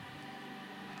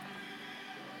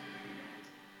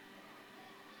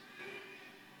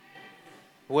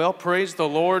Well, praise the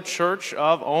Lord, Church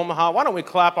of Omaha. Why don't we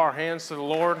clap our hands to the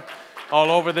Lord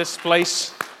all over this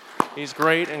place? He's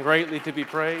great and greatly to be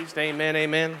praised. Amen,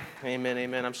 amen, amen,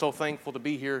 amen. I'm so thankful to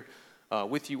be here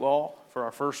with you all for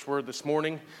our first word this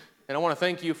morning. And I want to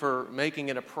thank you for making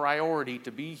it a priority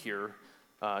to be here,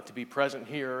 to be present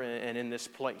here and in this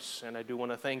place. And I do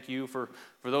want to thank you for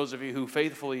those of you who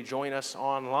faithfully join us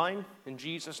online. In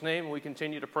Jesus' name, we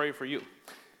continue to pray for you.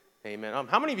 Amen.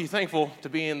 How many of you thankful to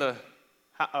be in the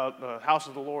house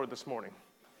of the Lord this morning?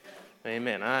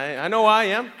 Amen. I know I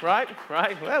am, right?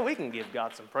 Well, we can give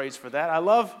God some praise for that. I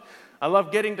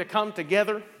love getting to come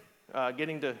together,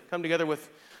 with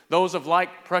those of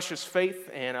like precious faith,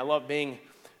 and I love being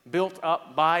built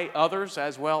up by others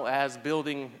as well as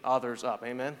building others up.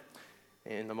 Amen.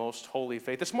 In the most holy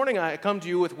faith. This morning I come to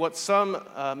you with what some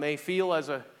may feel as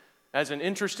an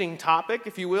interesting topic,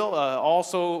 if you will,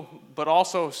 but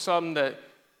also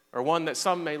one that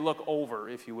some may look over,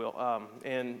 if you will,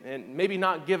 and maybe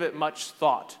not give it much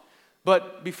thought.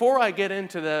 But before I get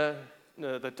into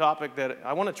the topic, that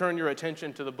I want to turn your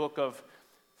attention to the book of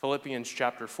Philippians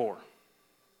chapter 4.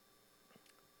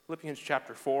 Philippians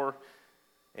chapter 4,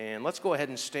 and let's go ahead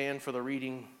and stand for the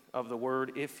reading of the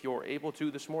word if you're able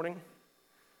to this morning.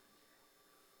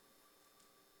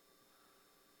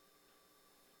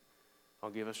 I'll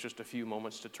give us just a few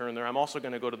moments to turn there. I'm also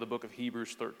going to go to the book of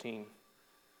Hebrews 13.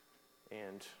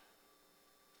 And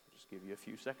just give you a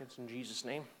few seconds in Jesus'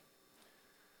 name.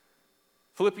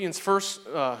 Philippians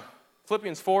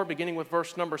 4, beginning with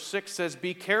verse number 6, says,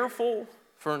 "Be careful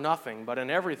for nothing, but in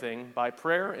everything, by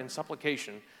prayer and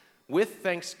supplication, with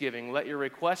thanksgiving, let your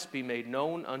requests be made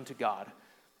known unto God.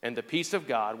 And the peace of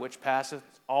God, which passeth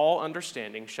all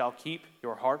understanding, shall keep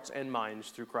your hearts and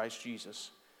minds through Christ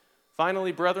Jesus.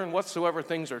 Finally, brethren, whatsoever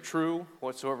things are true,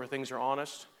 whatsoever things are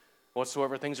honest,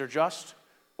 whatsoever things are just,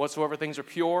 whatsoever things are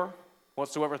pure,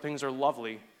 whatsoever things are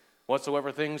lovely,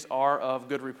 whatsoever things are of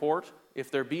good report, if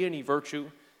there be any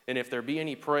virtue, and if there be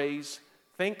any praise,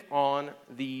 think on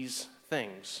these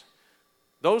things.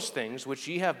 Those things which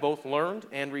ye have both learned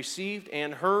and received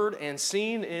and heard and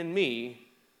seen in me,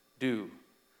 do.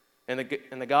 And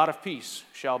the God of peace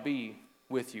shall be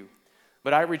with you.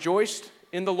 But I rejoiced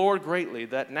in the Lord greatly,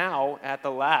 that now at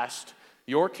the last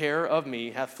your care of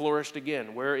me hath flourished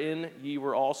again, wherein ye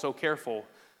were also careful,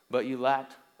 but ye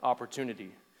lacked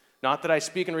opportunity. Not that I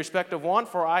speak in respect of want,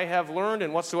 for I have learned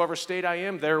in whatsoever state I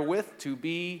am therewith to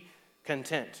be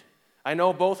content. I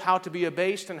know both how to be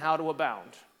abased and how to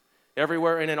abound.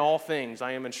 Everywhere and in all things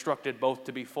I am instructed both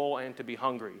to be full and to be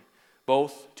hungry,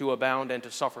 both to abound and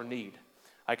to suffer need.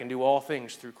 I can do all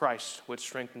things through Christ, which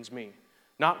strengthens me.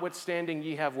 Notwithstanding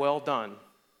ye have well done,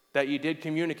 that ye did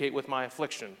communicate with my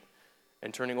affliction."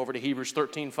 And turning over to Hebrews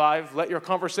 13:5, "Let your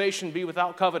conversation be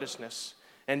without covetousness,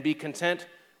 and be content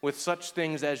with such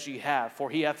things as ye have. For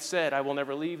he hath said, I will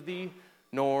never leave thee,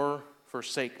 nor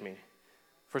forsake thee.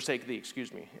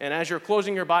 And as you're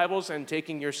closing your Bibles and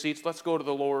taking your seats, let's go to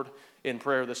the Lord in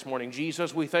prayer this morning.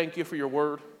 Jesus, we thank you for your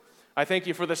word. I thank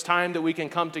you for this time that we can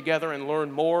come together and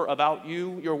learn more about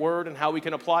you, your word, and how we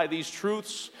can apply these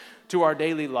truths to our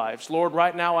daily lives. Lord,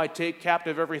 right now I take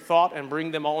captive every thought and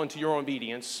bring them all into your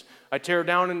obedience. I tear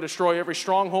down and destroy every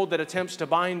stronghold that attempts to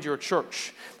bind your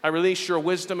church. I release your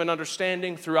wisdom and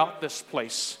understanding throughout this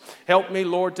place. Help me,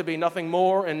 Lord, to be nothing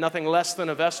more and nothing less than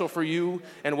a vessel for you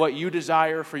and what you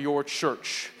desire for your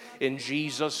church. In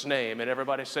Jesus' name. And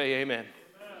everybody say amen.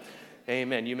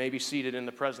 Amen. You may be seated in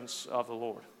the presence of the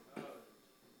Lord.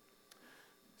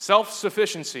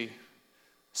 Self-sufficiency.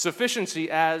 Sufficiency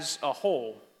as a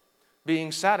whole.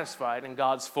 Being satisfied in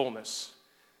God's fullness.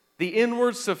 The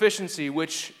inward sufficiency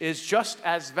which is just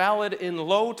as valid in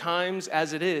low times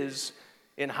as it is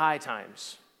in high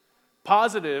times.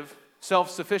 Positive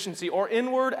self-sufficiency or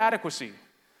inward adequacy.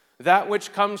 That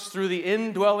which comes through the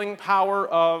indwelling power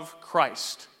of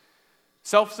Christ.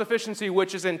 Self-sufficiency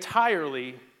which is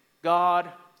entirely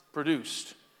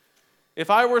God-produced. If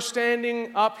I were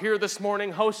standing up here this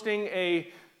morning hosting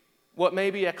what may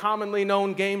be a commonly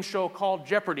known game show called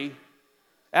Jeopardy,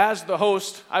 as the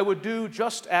host, I would do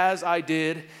just as I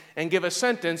did and give a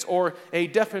sentence or a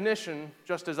definition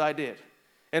just as I did.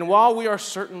 And while we are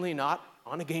certainly not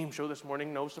on a game show this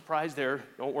morning, no surprise there,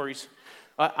 don't worry.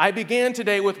 I began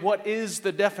today with what is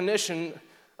the definition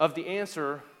of the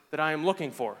answer that I am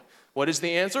looking for. What is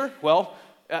the answer? Well,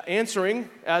 answering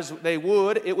as they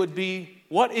would, it would be,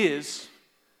 what is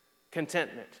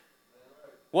contentment?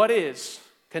 What is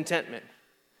contentment?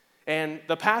 And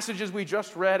the passages we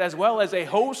just read, as well as a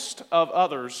host of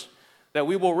others that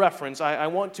we will reference, I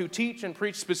want to teach and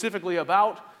preach specifically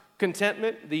about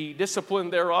contentment, the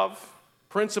discipline thereof,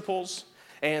 principles,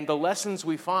 and the lessons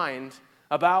we find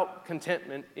about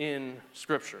contentment in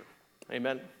Scripture.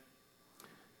 Amen.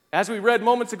 As we read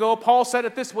moments ago, Paul said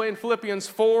it this way in Philippians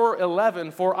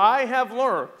 4:11, "For I have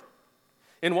learned,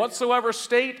 in whatsoever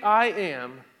state I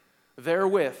am,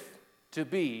 therewith to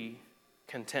be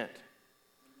content."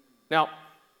 Now,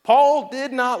 Paul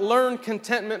did not learn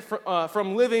contentment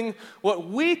from living what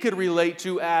we could relate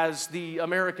to as the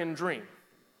American dream.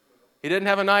 He didn't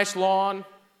have a nice lawn.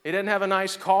 He didn't have a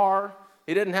nice car.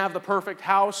 He didn't have the perfect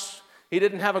house. He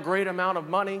didn't have a great amount of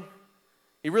money.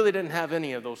 He really didn't have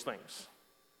any of those things.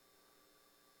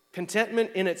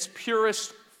 Contentment in its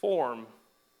purest form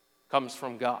comes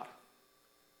from God,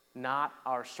 not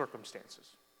our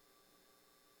circumstances.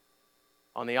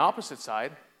 On the opposite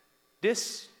side,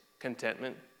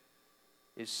 discontentment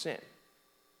is sin.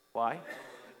 Why?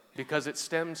 Because it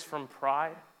stems from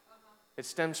pride. It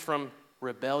stems from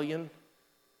rebellion.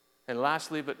 And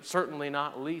lastly, but certainly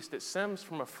not least, it stems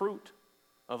from a fruit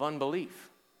of unbelief.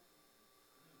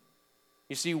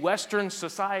 You see, Western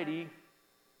society,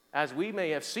 as we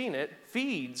may have seen it,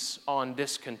 feeds on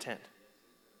discontent.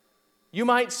 You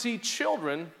might see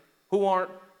children who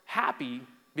aren't happy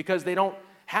because they don't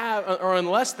have, or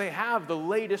unless they have the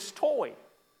latest toy,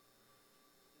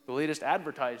 the latest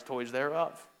advertised toys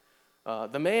thereof.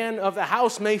 The man of the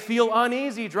house may feel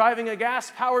uneasy driving a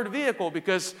gas-powered vehicle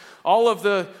because all of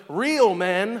the real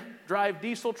men drive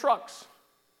diesel trucks.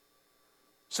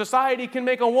 Society can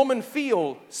make a woman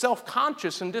feel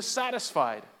self-conscious and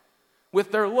dissatisfied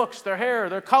with their looks, their hair,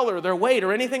 their color, their weight,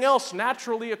 or anything else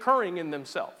naturally occurring in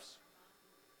themselves.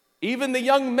 Even the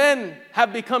young men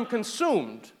have become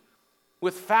consumed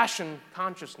with fashion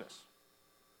consciousness.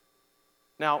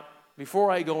 Now, before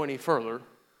I go any further,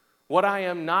 what I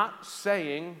am not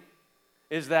saying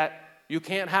is that you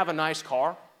can't have a nice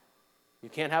car, you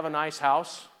can't have a nice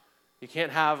house, you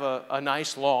can't have a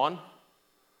nice lawn.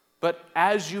 But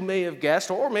as you may have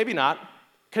guessed, or maybe not,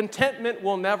 contentment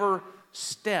will never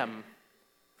stem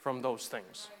from those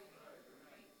things.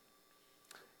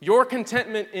 Your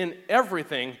contentment in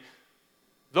everything,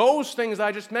 those things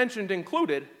I just mentioned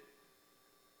included,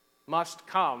 must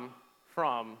come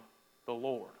from the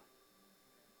Lord.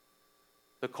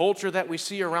 The culture that we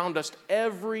see around us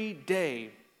every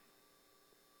day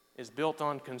is built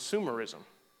on consumerism.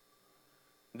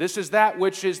 This is that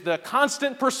which is the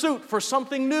constant pursuit for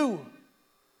something new.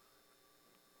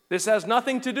 This has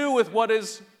nothing to do with what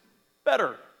is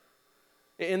better.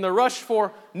 In the rush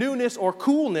for newness or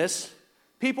coolness,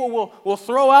 people will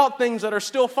throw out things that are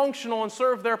still functional and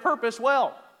serve their purpose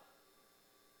well.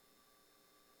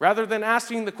 Rather than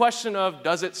asking the question of,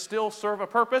 does it still serve a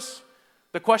purpose?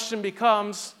 The question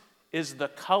becomes, is the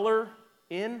color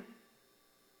in?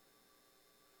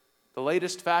 The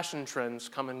latest fashion trends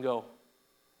come and go.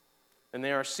 And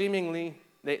they are seemingly,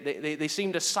 they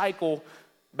seem to cycle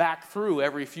back through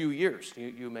every few years.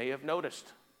 You may have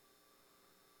noticed.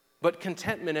 But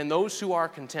contentment and those who are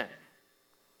content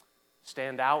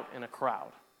stand out in a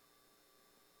crowd.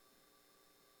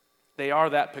 They are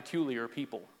that peculiar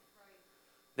people.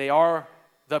 They are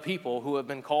the people who have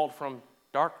been called from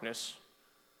darkness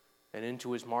and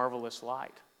into His marvelous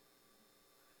light.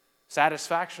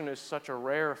 Satisfaction is such a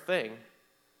rare thing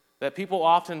that people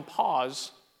often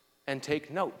pause and take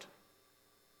note.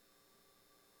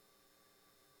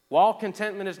 While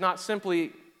contentment is not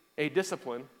simply a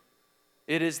discipline,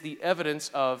 it is the evidence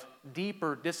of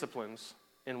deeper disciplines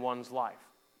in one's life.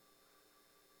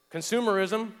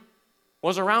 Consumerism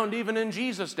was around even in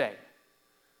Jesus' day,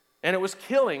 and it was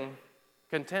killing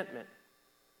contentment.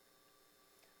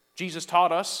 Jesus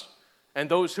taught us and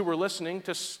those who were listening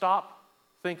to stop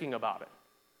thinking about it.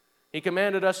 He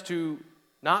commanded us to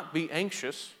not be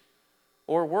anxious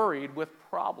or worried with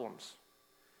problems.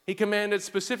 He commanded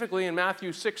specifically in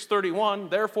Matthew 6:31,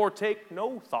 "Therefore take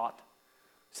no thought,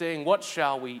 saying, what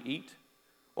shall we eat?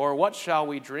 Or what shall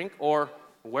we drink? Or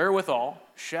wherewithal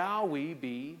shall we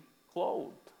be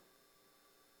clothed?"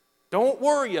 Don't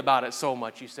worry about it so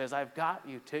much, He says. I've got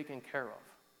you taken care of.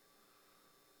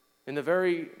 In the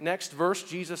very next verse,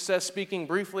 Jesus says, speaking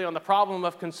briefly on the problem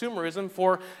of consumerism,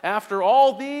 "For after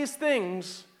all these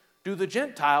things do the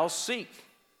Gentiles seek,"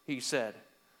 He said.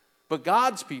 "But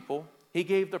God's people, He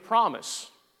gave the promise."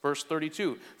 Verse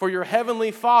 32, "For your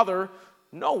heavenly Father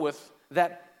knoweth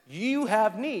that you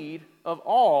have need of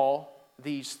all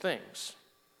these things."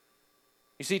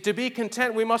 You see, to be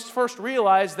content, we must first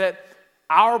realize that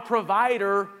our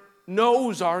provider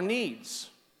knows our needs.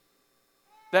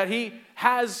 That He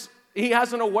has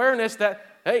an awareness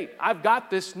that, hey, I've got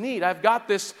this need. I've got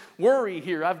this worry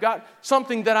here. I've got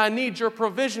something that I need your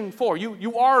provision for.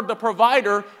 You are the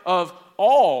provider of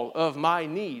all of my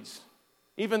needs,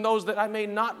 even those that I may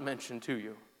not mention to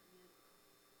you.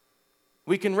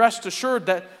 We can rest assured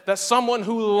that someone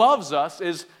who loves us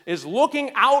is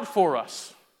looking out for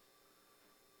us.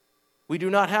 We do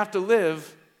not have to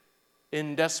live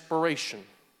in desperation.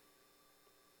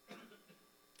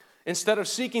 Instead of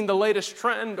seeking the latest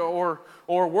trend or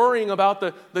worrying about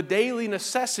the daily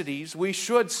necessities, we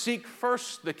should seek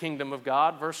first the kingdom of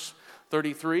God, verse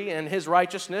 33, and his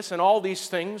righteousness, and all these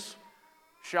things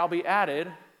shall be added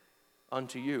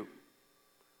unto you.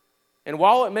 And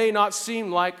while it may not seem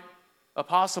like a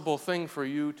possible thing for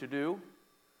you to do,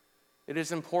 it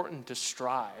is important to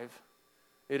strive.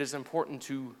 It is important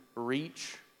to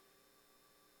reach.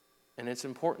 And it's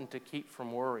important to keep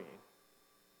from worrying.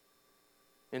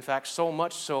 In fact, so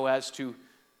much so as to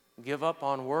give up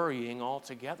on worrying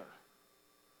altogether.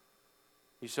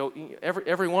 So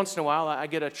every once in a while, I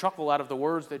get a chuckle out of the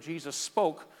words that Jesus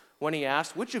spoke when he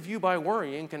asked, which of you by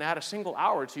worrying can add a single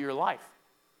hour to your life?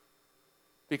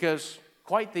 Because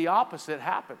quite the opposite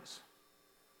happens.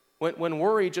 When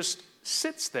worry just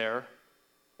sits there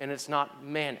and it's not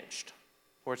managed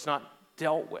or it's not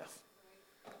dealt with.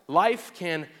 Life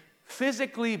can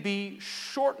physically be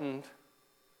shortened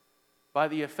by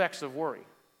the effects of worry,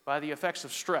 by the effects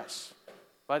of stress,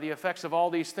 by the effects of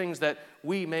all these things that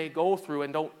we may go through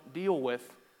and don't deal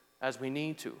with as we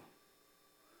need to.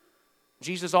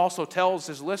 Jesus also tells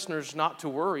his listeners not to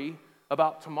worry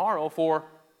about tomorrow, for,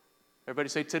 everybody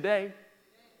say today.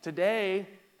 Today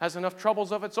has enough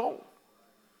troubles of its own.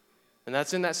 And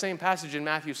that's in that same passage in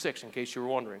Matthew 6, in case you were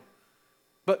wondering.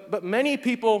 But many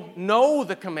people know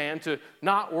the command to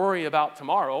not worry about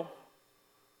tomorrow,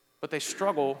 but they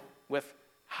struggle with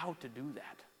how to do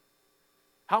that.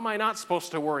 How am I not supposed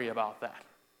to worry about that?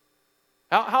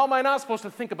 How am I not supposed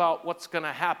to think about what's going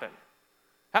to happen?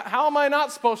 How am I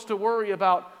not supposed to worry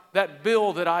about that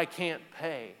bill that I can't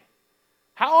pay?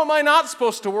 How am I not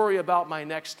supposed to worry about my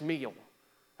next meal?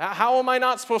 How am I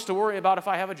not supposed to worry about if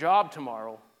I have a job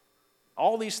tomorrow?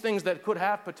 All these things that could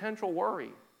have potential worry.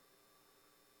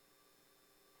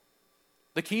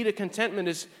 The key to contentment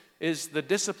is the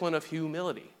discipline of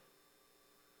humility.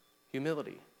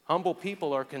 Humility. Humble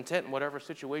people are content in whatever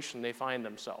situation they find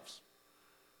themselves.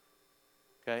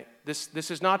 Okay? This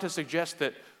is not to suggest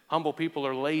that humble people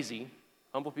are lazy.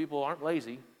 Humble people aren't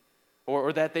lazy.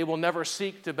 Or that they will never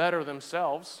seek to better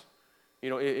themselves. You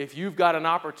know, if you've got an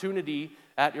opportunity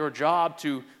at your job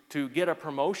to get a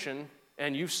promotion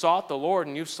and you've sought the Lord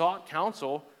and you've sought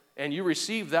counsel and you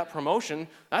receive that promotion,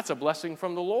 that's a blessing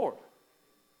from the Lord.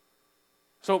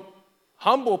 So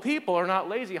humble people are not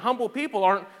lazy. Humble people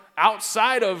aren't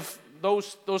outside of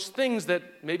those things that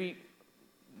maybe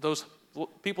those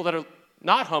people that are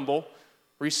not humble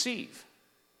receive.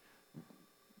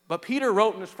 But Peter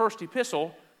wrote in his first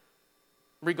epistle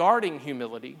regarding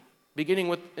humility, beginning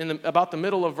with about the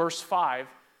middle of verse 5,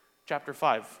 chapter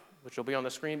 5, which will be on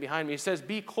the screen behind me. He says,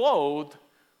 be clothed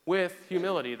with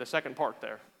humility, the second part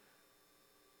there.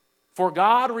 For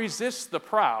God resists the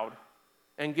proud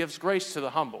and gives grace to the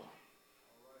humble.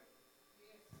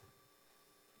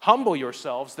 Humble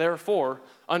yourselves, therefore,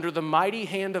 under the mighty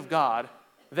hand of God,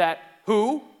 that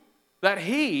who? That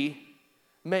he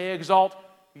may exalt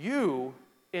you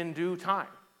in due time.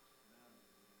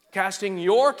 Casting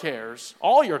your cares,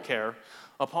 all your care,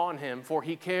 upon him, for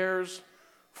he cares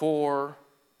for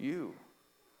you.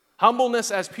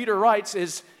 Humbleness, as Peter writes,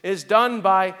 is done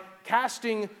by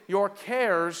casting your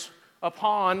cares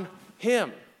upon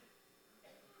him.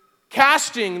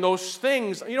 Casting those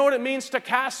things. You know what it means to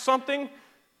cast something?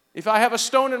 If I have a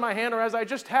stone in my hand, or as I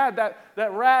just had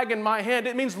that rag in my hand,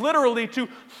 it means literally to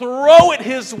throw it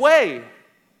his way.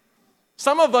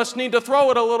 Some of us need to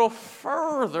throw it a little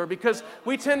further because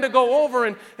we tend to go over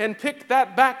and pick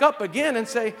that back up again and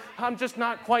say, I'm just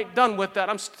not quite done with that.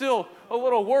 I'm still a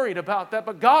little worried about that.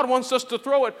 But God wants us to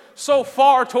throw it so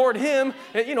far toward him.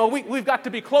 And, you know, we've got to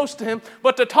be close to him,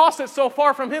 but to toss it so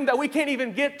far from him that we can't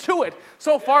even get to it.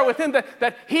 So far with him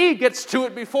that he gets to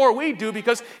it before we do,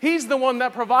 because he's the one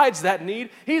that provides that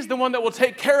need. He's the one that will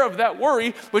take care of that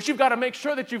worry. But you've got to make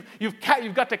sure that you've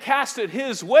got to cast it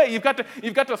his way. You've got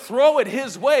to throw it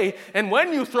his way. And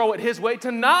when you throw it his way,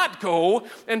 to not go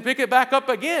and pick it back up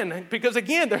again. Because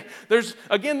again, there's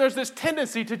this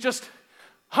tendency to just,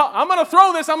 I'm going to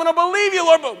throw this, I'm going to believe you,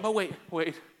 Lord. But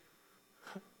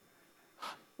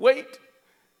wait.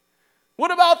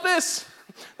 What about this?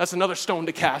 That's another stone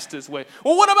to cast his way.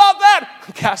 Well, what about that?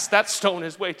 Cast that stone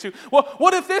his way too. Well,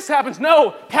 what if this happens?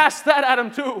 No, cast that at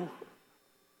him too.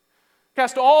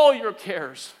 Cast all your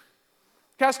cares.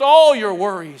 Cast all your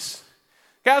worries.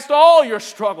 Cast all your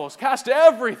struggles. Cast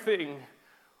everything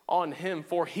on him,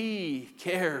 for he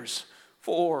cares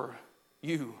for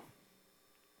you.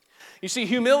 You see,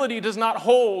 humility does not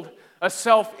hold a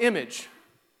self-image.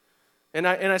 And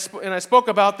I spoke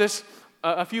about this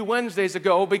a few Wednesdays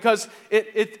ago because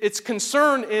its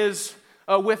concern is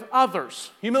with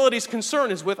others. Humility's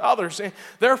concern is with others. And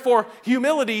therefore,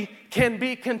 humility can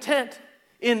be content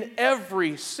in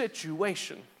every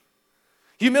situation.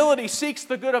 Humility seeks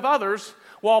the good of others,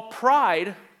 while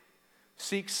pride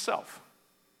seeks self.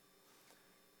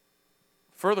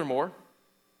 Furthermore,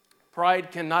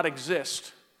 pride cannot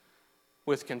exist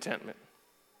with contentment.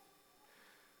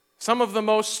 Some of the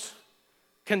most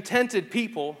contented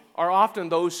people are often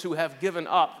those who have given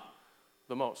up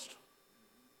the most.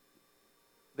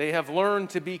 They have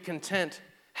learned to be content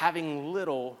having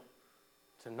little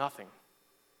to nothing.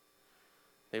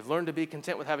 They've learned to be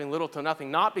content with having little to nothing,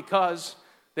 not because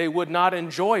they would not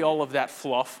enjoy all of that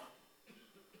fluff.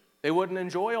 They wouldn't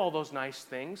enjoy all those nice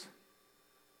things.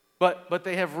 But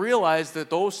they have realized that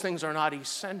those things are not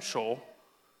essential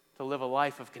to live a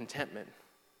life of contentment.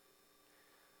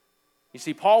 You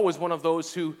see, Paul was one of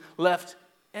those who left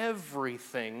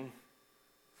everything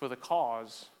for the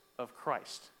cause of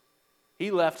Christ. He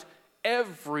left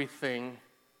everything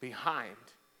behind.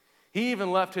 He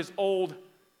even left his old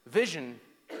vision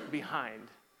behind.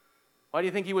 Why do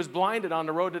you think he was blinded on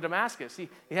the road to Damascus? He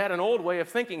had an old way of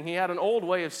thinking. He had an old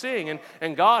way of seeing.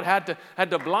 And God had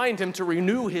to blind him to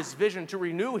renew his vision, to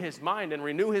renew his mind. And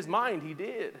renew his mind he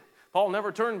did. Paul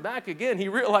never turned back again. He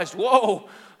realized, whoa,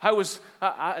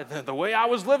 the way I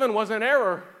was living was an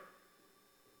error.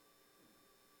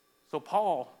 So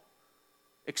Paul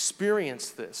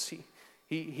experienced this.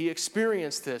 He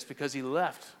experienced this because he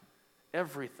left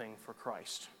everything for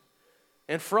Christ.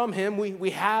 And from him,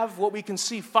 we have what we can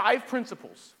see, 5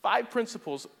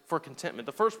 principles for contentment.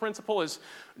 The first principle is,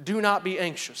 do not be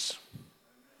anxious.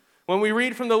 When we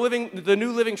read from the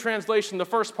New Living Translation, the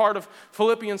first part of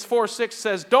Philippians 4:6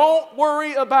 says, don't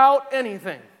worry about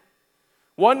anything.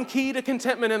 One key to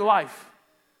contentment in life,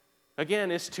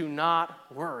 again, is to not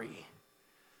worry.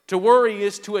 To worry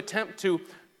is to attempt to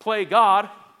play God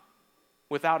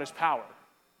without his power.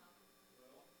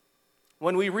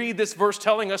 When we read this verse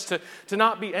telling us to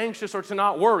not be anxious or to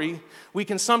not worry, we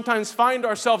can sometimes find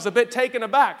ourselves a bit taken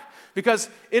aback because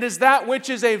it is that which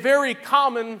is a very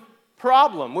common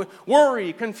problem.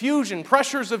 Worry, confusion,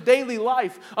 pressures of daily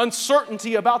life,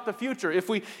 uncertainty about the future. If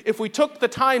we took the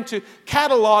time to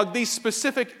catalog these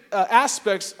specific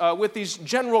aspects with these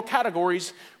general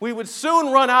categories, we would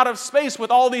soon run out of space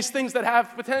with all these things that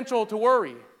have potential to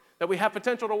worry, that we have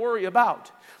potential to worry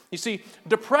about. You see,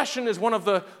 depression is one of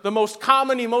the most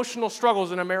common emotional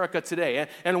struggles in America today,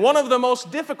 and one of the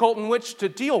most difficult in which to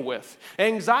deal with.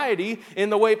 Anxiety, in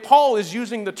the way Paul is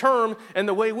using the term, and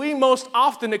the way we most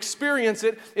often experience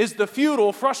it, is the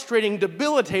futile, frustrating,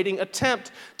 debilitating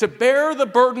attempt to bear the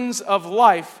burdens of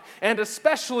life, and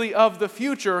especially of the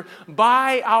future,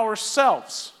 by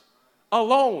ourselves,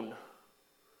 alone.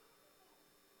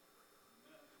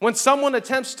 When someone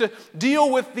attempts to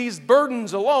deal with these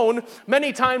burdens alone,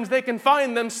 many times they can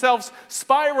find themselves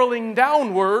spiraling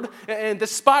downward and the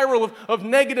spiral of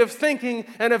negative thinking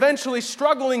and eventually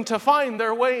struggling to find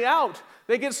their way out.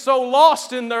 They get so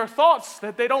lost in their thoughts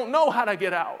that they don't know how to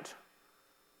get out.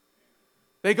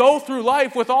 They go through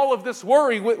life with all of this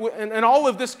worry and all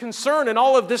of this concern and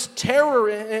all of this terror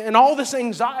and all this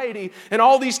anxiety and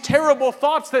all these terrible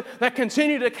thoughts that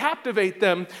continue to captivate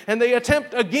them. And they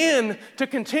attempt again to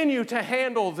continue to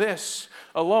handle this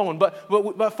alone.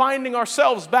 But finding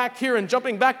ourselves back here and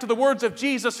jumping back to the words of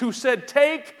Jesus who said,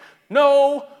 take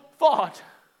no thought.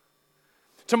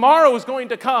 Tomorrow is going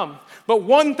to come, but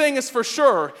one thing is for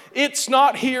sure, it's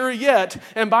not here yet.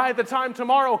 And by the time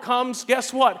tomorrow comes,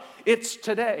 guess what? It's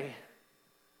today.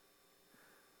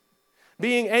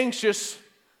 Being anxious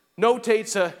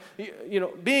notates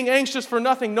being anxious for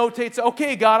nothing notates,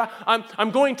 okay, God,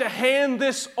 I'm going to hand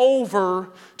this over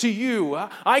to you.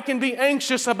 I can't be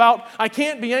anxious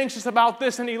about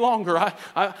this any longer.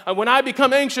 When I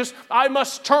become anxious, I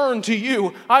must turn to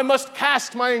you. I must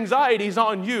cast my anxieties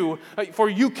on you, for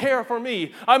you care for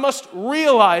me. I must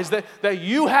realize that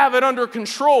you have it under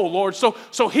control, Lord.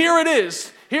 So here it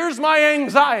is. Here's my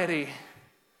anxiety,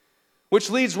 which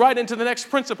leads right into the next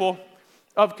principle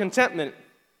of contentment.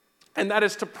 And that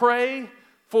is to pray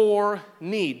for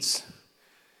needs.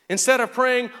 Instead of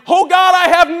praying, oh God, I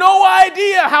have no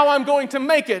idea how I'm going to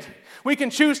make it, we can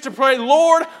choose to pray,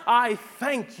 Lord, I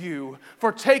thank you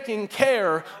for taking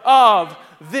care of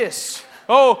this.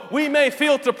 Oh, we may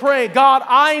feel to pray, God,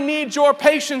 I need your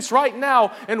patience right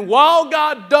now. And while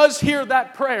God does hear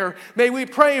that prayer, may we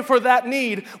pray for that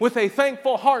need with a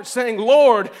thankful heart, saying,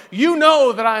 Lord, you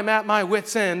know that I'm at my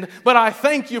wit's end, but I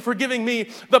thank you for giving me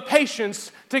the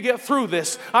patience to get through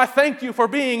this. I thank you for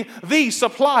being the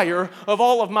supplier of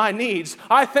all of my needs.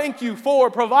 I thank you for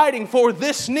providing for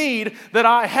this need that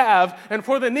I have and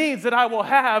for the needs that I will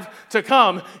have to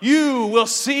come. You will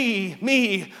see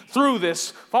me through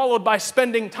this, followed by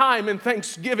spending time in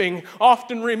thanksgiving,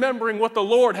 often remembering what the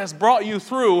Lord has brought you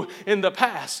through in the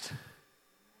past.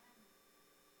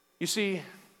 You see,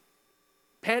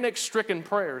 panic-stricken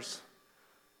prayers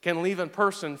can leave a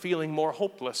person feeling more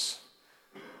hopeless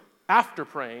after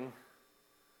praying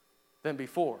than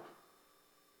before.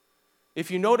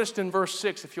 If you noticed in verse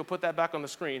 6, if you'll put that back on the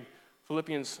screen,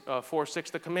 Philippians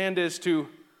 4:6, the command is to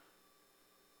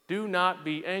do not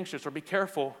be anxious or be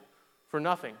careful for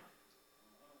nothing.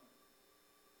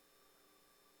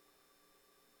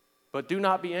 But do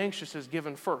not be anxious is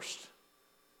given first,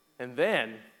 and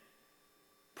then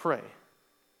pray.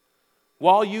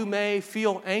 While you may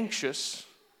feel anxious,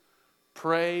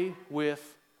 pray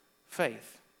with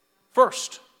faith.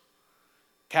 First,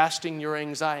 casting your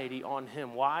anxiety on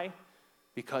Him. Why?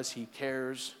 Because He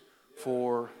cares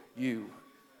for you.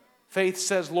 Faith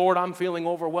says, Lord, I'm feeling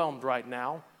overwhelmed right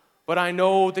now, but I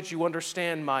know that you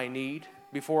understand my need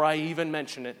before I even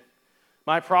mention it.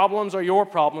 My problems are your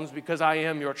problems because I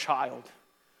am your child.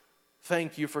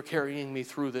 Thank you for carrying me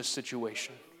through this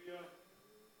situation.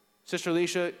 Sister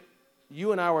Alicia,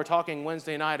 you and I were talking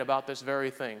Wednesday night about this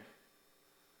very thing.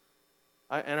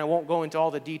 And I won't go into all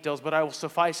the details, but I will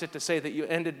suffice it to say that you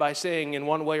ended by saying in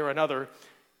one way or another,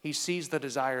 He sees the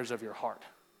desires of your heart.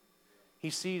 He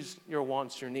sees your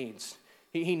wants, your needs.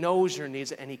 He knows your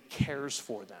needs and He cares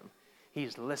for them.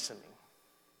 He's listening.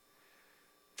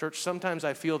 Church, sometimes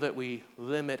I feel that we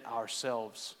limit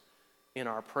ourselves in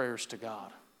our prayers to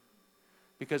God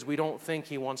because we don't think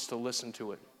He wants to listen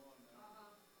to it.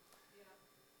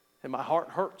 And my heart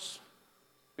hurts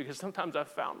because sometimes I've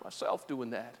found myself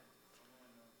doing that.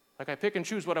 Like I pick and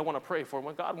choose what I want to pray for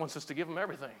when God wants us to give Him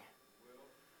everything.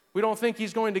 We don't think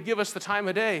He's going to give us the time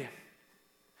of day.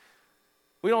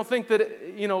 We don't think that,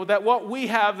 that what we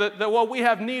have, that what we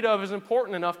have need of is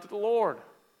important enough to the Lord.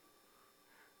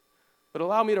 But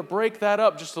allow me to break that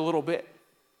up just a little bit.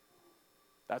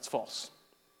 That's false.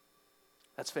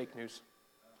 That's fake news.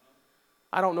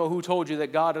 I don't know who told you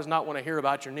that God does not want to hear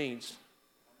about your needs.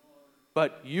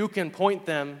 But you can point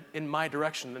them in my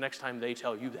direction the next time they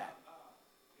tell you that.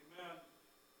 Amen.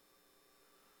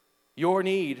 Your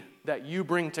need that you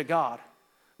bring to God,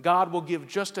 God will give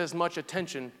just as much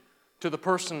attention to the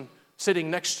person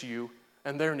sitting next to you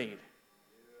and their need.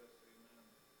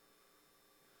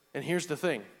 And here's the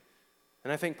thing,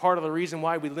 and I think part of the reason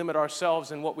why we limit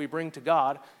ourselves in what we bring to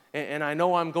God, and I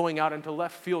know I'm going out into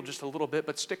left field just a little bit,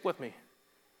 but stick with me.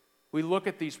 We look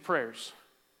at these prayers.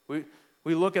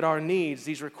 We look at our needs,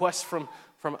 these requests from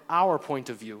our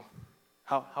point of view,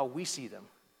 how we see them.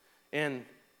 And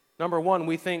number one,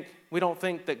 we don't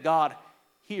think that God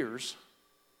hears.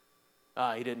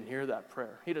 He didn't hear that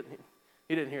prayer. He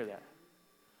didn't hear that.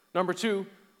 Number two,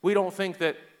 we don't think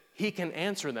that He can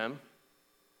answer them.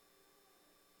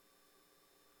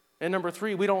 And number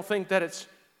three, we don't think that it's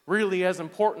really as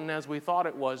important as we thought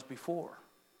it was before.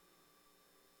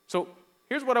 So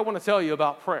here's what I want to tell you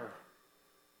about prayer.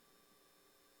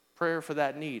 Prayer for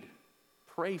that need.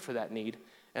 Pray for that need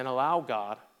and allow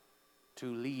God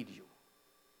to lead you.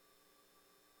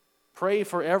 Pray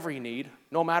for every need,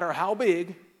 no matter how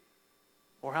big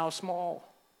or how small.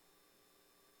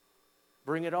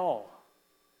 Bring it all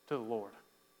to the Lord.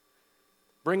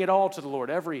 Bring it all to the Lord.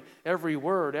 Every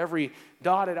word, every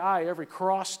dotted I, every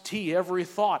crossed T, every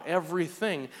thought,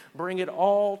 everything. Bring it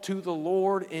all to the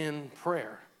Lord in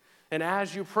prayer. And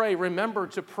as you pray, remember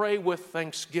to pray with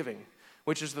thanksgiving,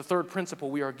 which is the third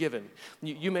principle we are given.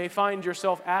 You may find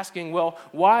yourself asking, well,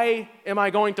 why am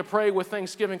I going to pray with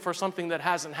thanksgiving for something that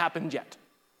hasn't happened yet?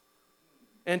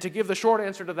 And to give the short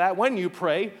answer to that, when you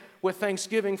pray with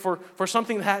thanksgiving for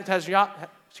something that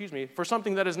for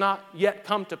something that has not yet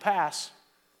come to pass,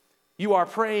 you are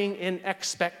praying in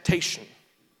expectation.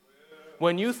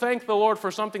 When you thank the Lord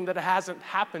for something that hasn't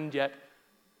happened yet,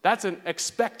 that's an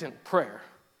expectant prayer.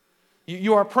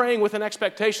 You are praying with an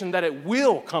expectation that it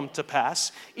will come to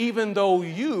pass, even though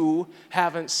you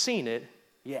haven't seen it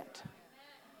yet.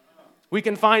 We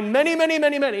can find many, many,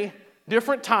 many, many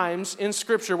different times in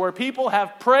Scripture where people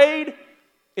have prayed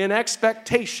in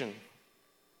expectation.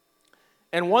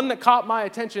 And one that caught my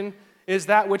attention is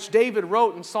that which David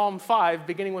wrote in Psalm 5,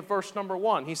 beginning with verse number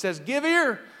 1. He says, "Give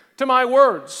ear to my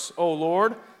words, O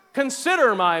Lord.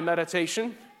 Consider my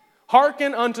meditation.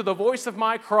 Hearken unto the voice of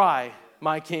my cry.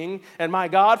 my King and my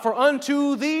God, for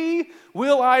unto thee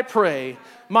will I pray.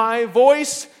 My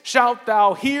voice shalt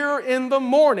thou hear in the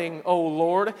morning, O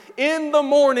Lord. In the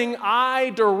morning I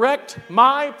direct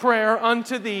my prayer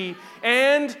unto thee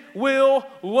and will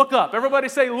look up. Everybody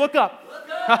say, look up.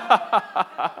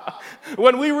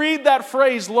 When we read that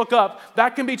phrase, look up,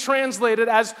 that can be translated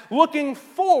as looking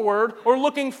forward or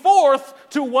looking forth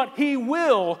to what he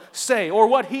will say or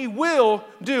what he will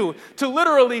do. To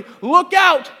literally look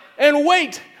out and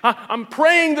wait. I'm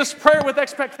praying this prayer with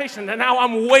expectation, and now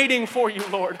I'm waiting for you,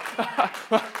 Lord.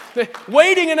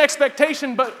 Waiting in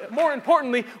expectation, but more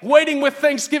importantly, waiting with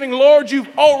thanksgiving. Lord, you've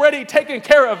already taken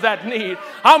care of that need.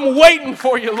 I'm waiting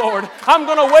for you, Lord. I'm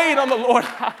going to wait on the Lord.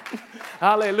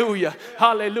 Hallelujah.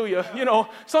 Hallelujah. You know,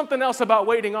 something else about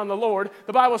waiting on the Lord.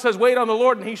 The Bible says, wait on the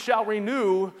Lord and he shall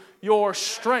renew your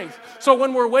strength. So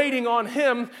when we're waiting on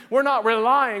him, we're not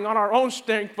relying on our own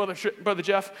strength, Brother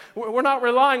Jeff. We're not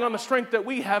relying on the strength that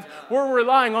we have. We're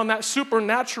relying on that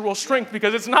supernatural strength,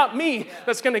 because it's not me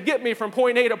that's going to get me from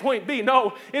point A to point B.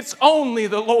 No, it's only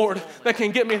the Lord that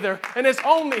can get me there. And it's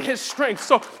only his strength.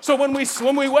 So when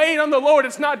we wait on the Lord,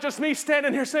 it's not just me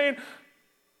standing here saying,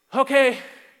 okay,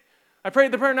 I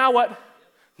prayed the prayer, now what?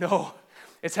 No,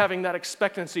 it's having that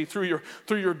expectancy through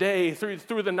your day,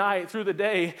 through the night, through the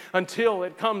day, until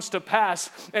it comes to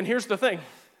pass. And here's the thing,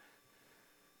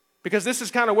 because this is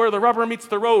kind of where the rubber meets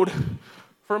the road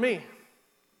for me.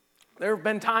 There have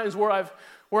been times where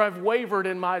I've wavered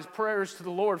in my prayers to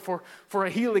the Lord for a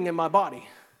healing in my body,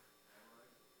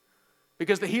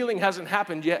 because the healing hasn't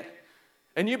happened yet.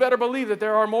 And you better believe that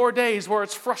there are more days where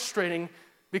it's frustrating,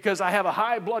 because I have a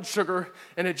high blood sugar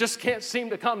and it just can't seem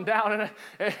to come down.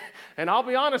 And I'll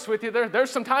be honest with you, there's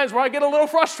some times where I get a little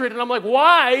frustrated and I'm like,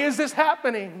 why is this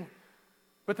happening?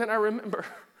 But then I remember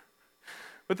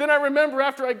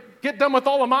after I get done with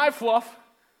all of my fluff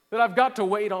that I've got to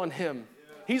wait on him.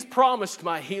 He's promised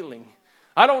my healing.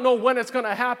 I don't know when it's going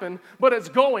to happen, but it's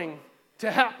going to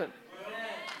happen.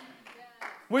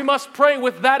 We must pray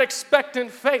with that expectant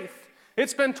faith.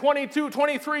 It's been 22,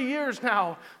 23 years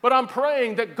now, but I'm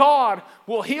praying that God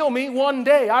will heal me one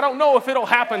day. I don't know if it'll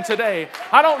happen today.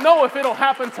 I don't know if it'll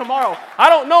happen tomorrow. I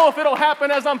don't know if it'll happen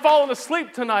as I'm falling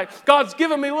asleep tonight. God's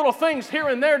given me little things here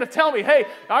and there to tell me, hey,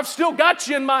 I've still got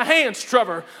you in my hands,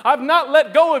 Trevor. I've not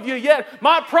let go of you yet.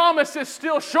 My promise is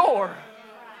still sure.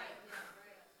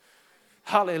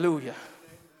 Hallelujah.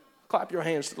 Clap your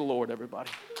hands to the Lord, everybody.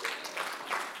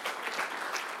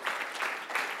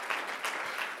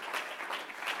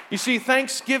 You see,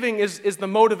 thanksgiving is the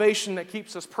motivation that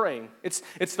keeps us praying.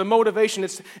 It's the motivation.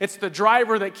 It's the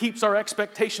driver that keeps our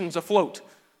expectations afloat.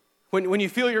 When you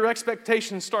feel your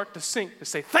expectations start to sink, to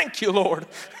say, thank you, Lord.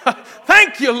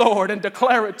 Thank you, Lord, and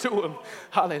declare it to him.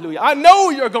 Hallelujah. I know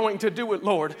you're going to do it,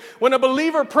 Lord. When a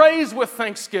believer prays with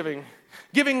thanksgiving,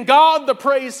 giving God the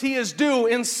praise he is due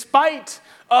in spite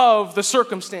of the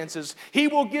circumstances, he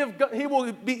will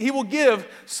give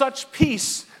such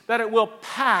peace that it will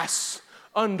pass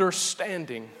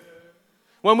understanding.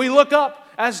 When we look up,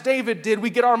 as David did, we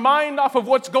get our mind off of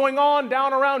what's going on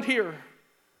down around here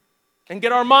and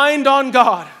get our mind on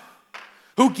God,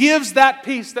 who gives that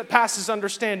peace that passes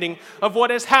understanding of what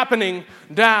is happening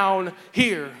down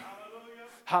here.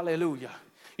 Hallelujah.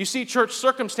 You see, church,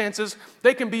 circumstances,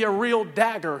 they can be a real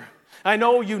dagger. I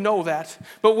know you know that.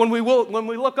 But when we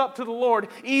look up to the Lord,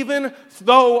 even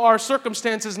though our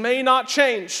circumstances may not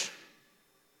change,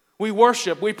 we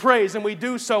worship, we praise, and we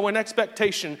do so in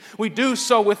expectation. We do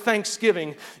so with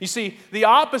thanksgiving. You see, the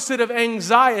opposite of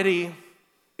anxiety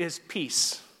is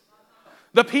peace.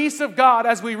 The peace of God,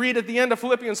 as we read at the end of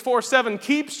Philippians 4:7,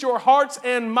 keeps your hearts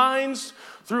and minds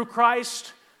through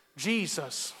Christ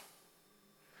Jesus.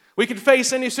 We can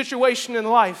face any situation in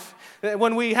life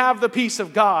when we have the peace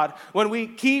of God, when we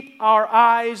keep our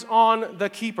eyes on the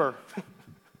keeper,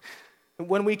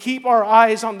 when we keep our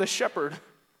eyes on the shepherd,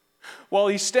 while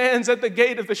he stands at the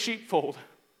gate of the sheepfold.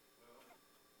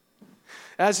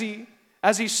 As he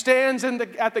stands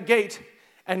at the gate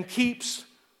and keeps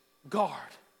guard.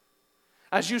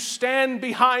 As you stand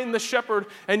behind the shepherd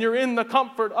and you're in the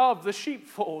comfort of the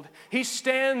sheepfold, he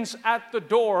stands at the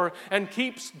door and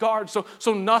keeps guard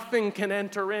so nothing can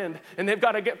enter in. And they've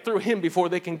got to get through him before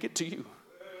they can get to you.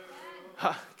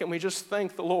 Can we just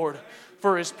thank the Lord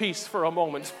for his peace for a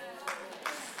moment?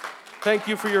 Thank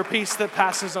you for your peace that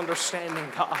passes understanding,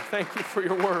 God. Thank you for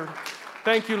your word.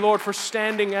 Thank you, Lord, for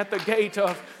standing at the gate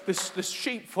of this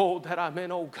sheepfold that I'm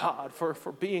in, oh God, for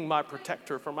being my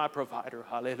protector, for my provider.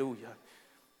 Hallelujah.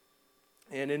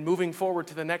 And in moving forward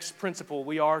to the next principle,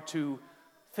 we are to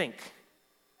think.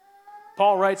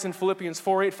 Paul writes in Philippians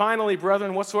 4:8, "Finally,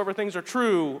 brethren, whatsoever things are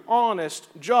true, honest,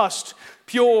 just,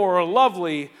 pure,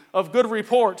 lovely, of good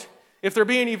report, if there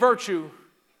be any virtue,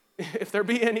 if there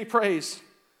be any praise,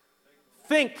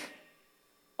 think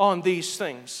on these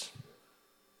things."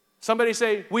 Somebody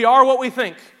say, "We are what we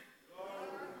think."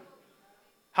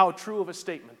 How true of a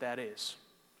statement that is.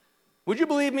 Would you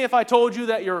believe me if I told you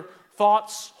that your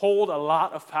thoughts hold a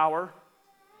lot of power?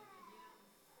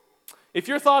 If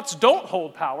your thoughts don't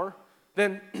hold power,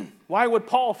 then why would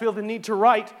Paul feel the need to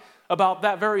write about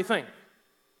that very thing?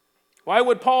 Why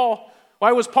was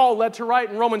Paul led to write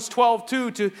in Romans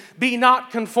 12:2 to be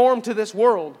not conformed to this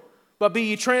world, but be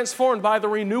ye transformed by the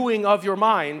renewing of your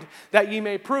mind, that ye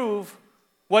may prove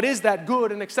what is that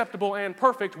good and acceptable and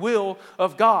perfect will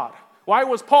of God? Why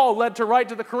was Paul led to write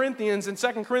to the Corinthians in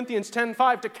 2 Corinthians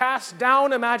 10:5 to cast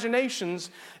down imaginations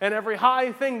and every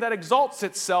high thing that exalts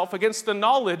itself against the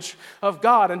knowledge of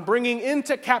God, and bringing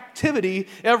into captivity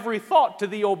every thought to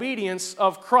the obedience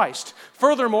of Christ?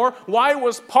 Furthermore, why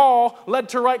was Paul led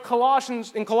to write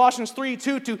in Colossians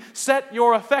 3:2 to set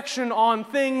your affection on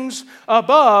things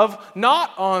above,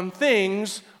 not on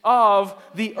things of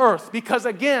the earth? Because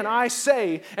again, I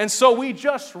say, and so we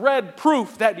just read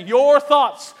proof that your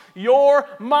thoughts, your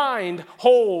mind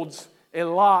holds a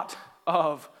lot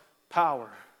of power.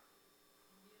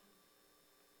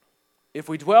 If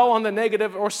we dwell on the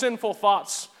negative or sinful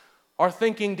thoughts, our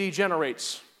thinking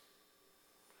degenerates.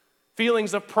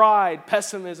 Feelings of pride,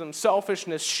 pessimism,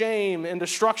 selfishness, shame, and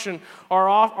destruction are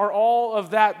all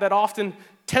of that often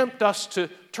tempt us to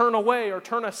turn away or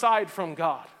turn aside from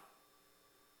God.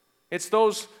 It's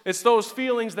those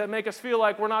feelings that make us feel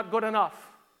like we're not good enough,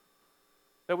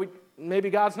 that maybe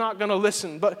God's not going to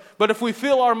listen. But if we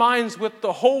fill our minds with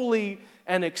the holy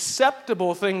and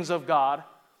acceptable things of God,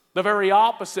 the very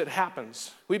opposite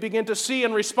happens. We begin to see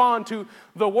and respond to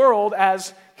the world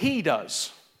as He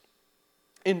does,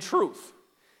 in truth,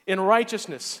 in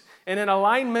righteousness, and in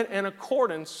alignment and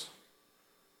accordance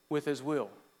with His will.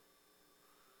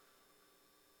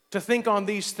 To think on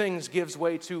these things gives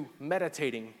way to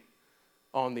meditating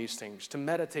on these things, to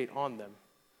meditate on them.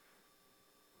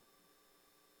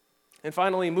 And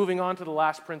finally, moving on to the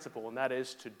last principle, and that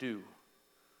is to do.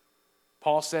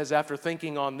 Paul says, after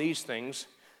thinking on these things,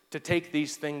 to take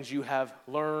these things you have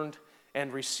learned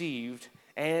and received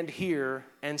and hear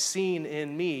and seen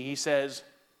in me, he says,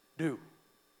 do.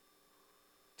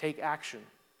 Take action,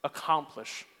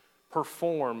 accomplish,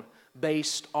 perform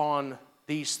based on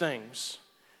these things.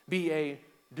 Be a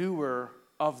doer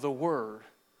of the word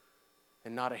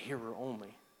and not a hearer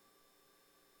only.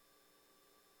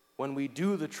 When we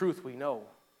do the truth we know,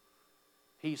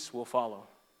 peace will follow.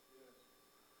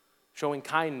 Showing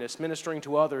kindness, ministering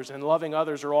to others, and loving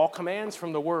others are all commands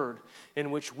from the word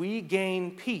in which we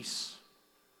gain peace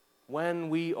when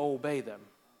we obey them.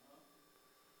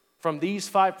 From these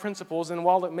 5 principles, and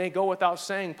while it may go without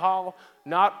saying, Paul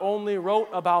not only wrote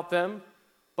about them,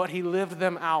 but he lived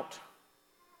them out.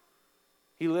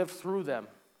 He lived through them.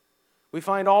 We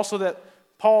find also that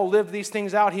Paul lived these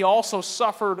things out. He also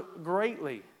suffered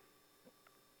greatly.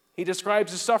 He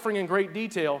describes his suffering in great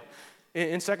detail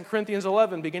in 2 Corinthians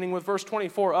 11, beginning with verse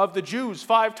 24. Of the Jews,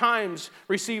 5 times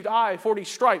received I 40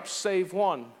 stripes, save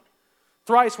one.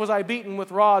 Thrice was I beaten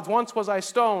with rods, once was I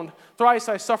stoned, thrice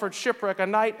I suffered shipwreck, a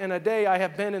night and a day I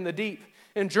have been in the deep.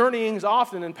 In journeyings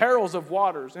often, in perils of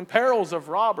waters, in perils of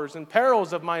robbers, in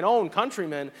perils of mine own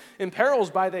countrymen, in perils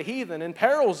by the heathen, in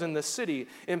perils in the city,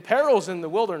 in perils in the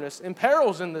wilderness, in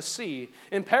perils in the sea,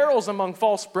 in perils among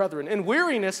false brethren, in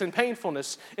weariness and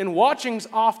painfulness, in watchings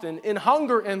often, in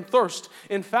hunger and thirst,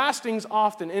 in fastings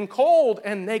often, in cold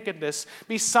and nakedness,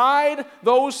 beside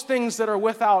those things that are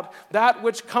without, that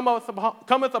which cometh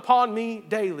upon me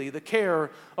daily, the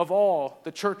care of all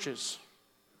the churches.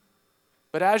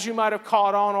 But as you might have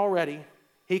caught on already,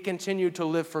 he continued to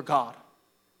live for God.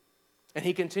 And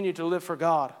he continued to live for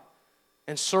God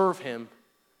and serve him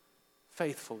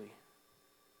faithfully.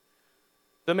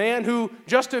 The man who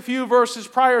just a few verses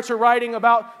prior to writing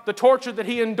about the torture that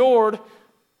he endured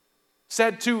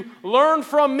said to learn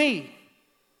from me.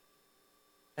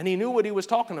 And he knew what he was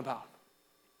talking about.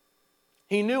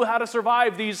 He knew how to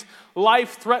survive these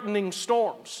life-threatening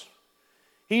storms.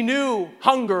 He knew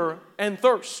hunger and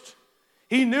thirst.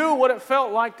 He knew what it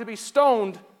felt like to be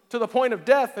stoned to the point of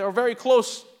death, or very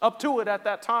close up to it at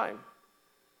that time.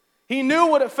 He knew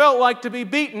what it felt like to be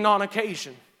beaten on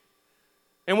occasion.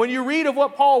 And when you read of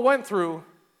what Paul went through,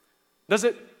 does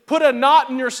it put a knot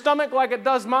in your stomach like it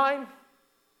does mine?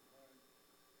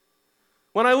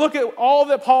 When I look at all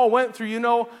that Paul went through,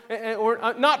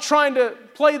 we're not trying to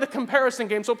play the comparison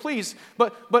game, so please,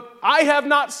 but I have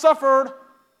not suffered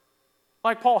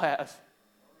like Paul has.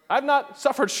 I've not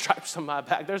suffered stripes on my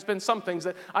back. There's been some things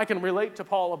that I can relate to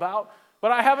Paul about,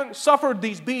 but I haven't suffered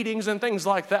these beatings and things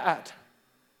like that.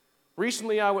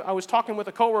 Recently, I was talking with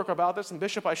a coworker about this, and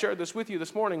Bishop, I shared this with you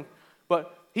this morning,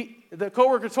 but the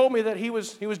coworker told me that he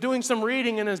was doing some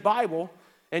reading in his Bible,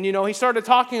 and he started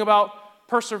talking about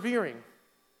persevering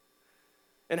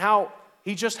and how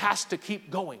he just has to keep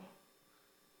going.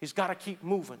 He's got to keep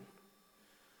moving.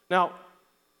 Now,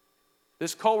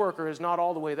 this coworker is not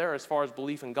all the way there as far as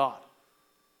belief in God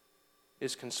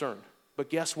is concerned.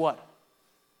 But guess what?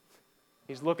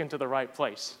 He's looking to the right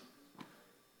place.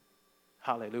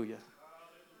 Hallelujah.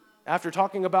 After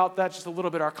talking about that just a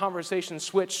little bit, our conversation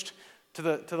switched to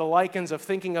the lichens of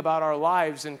thinking about our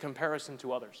lives in comparison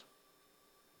to others.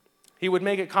 He would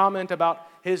make a comment about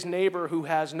his neighbor who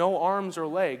has no arms or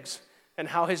legs and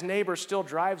how his neighbor still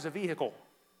drives a vehicle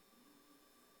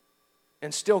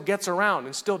and still gets around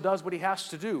and still does what he has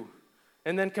to do.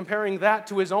 And then comparing that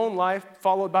to his own life,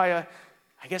 followed by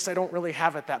I guess I don't really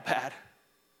have it that bad.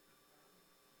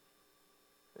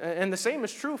 And the same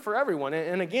is true for everyone.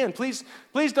 And again, please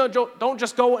don't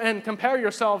just go and compare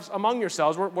yourselves among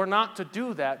yourselves. We're not to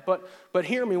do that. But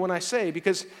hear me when I say,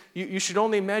 because you should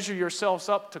only measure yourselves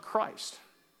up to Christ.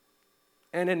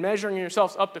 And in measuring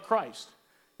yourselves up to Christ,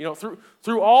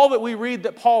 through all that we read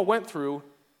that Paul went through,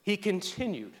 he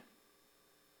continued.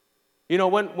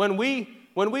 When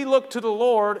we look to the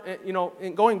Lord,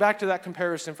 and going back to that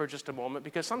comparison for just a moment,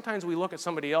 because sometimes we look at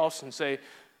somebody else and say,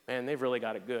 man, they've really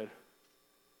got it good.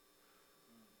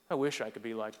 I wish I could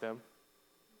be like them.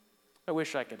 I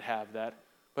wish I could have that.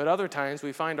 But other times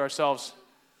we find ourselves,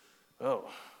 oh,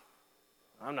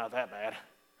 I'm not that bad.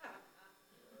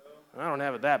 I don't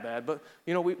have it that bad. But,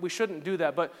 we shouldn't do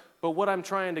that. But what I'm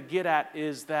trying to get at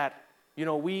is that,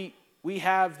 we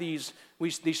have these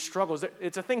struggles.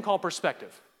 It's a thing called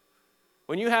perspective.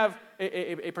 When you have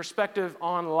a perspective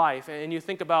on life and you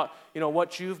think about,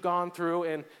 what you've gone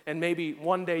through and maybe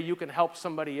one day you can help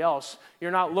somebody else,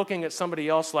 you're not looking at somebody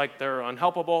else like they're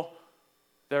unhelpable,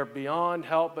 they're beyond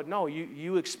help. But no,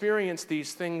 you experience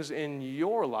these things in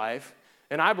your life,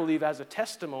 and I believe as a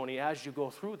testimony as you go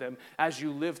through them, as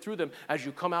you live through them, as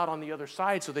you come out on the other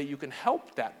side so that you can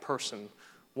help that person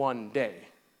one day.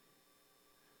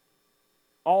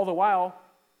 All the while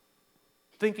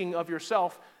thinking of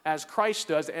yourself as Christ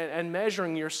does and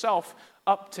measuring yourself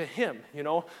up to Him.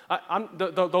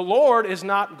 The Lord is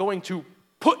not going to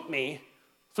put me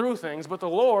through things, but the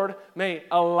Lord may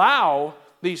allow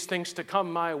these things to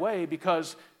come my way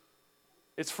because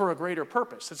it's for a greater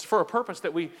purpose. It's for a purpose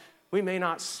that we may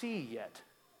not see yet,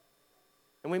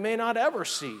 and we may not ever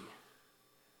see,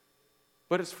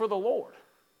 but it's for the Lord.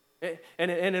 And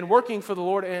in working for the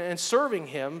Lord and serving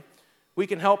Him, we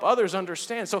can help others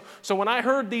understand. So when I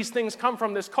heard these things come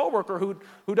from this coworker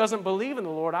who doesn't believe in the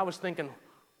Lord, I was thinking,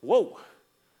 whoa,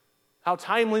 how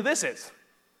timely this is.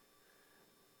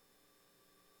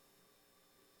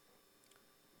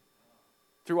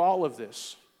 Through all of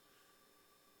this,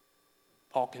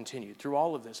 Paul continued. Through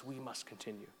all of this, we must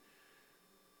continue.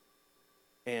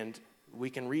 And we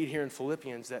can read here in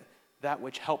Philippians that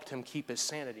which helped him keep his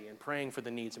sanity and praying for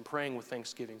the needs and praying with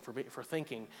thanksgiving, for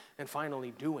thinking and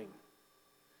finally doing.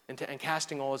 And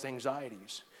casting all his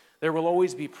anxieties. There will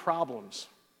always be problems.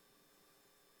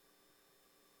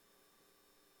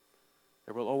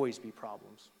 There will always be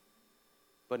problems.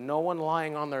 But no one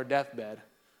lying on their deathbed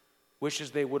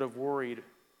wishes they would have worried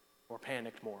or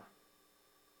panicked more.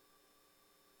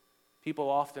 People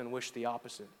often wish the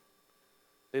opposite.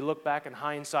 They look back in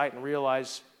hindsight and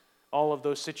realize all of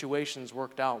those situations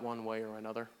worked out one way or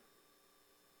another.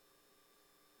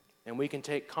 And we can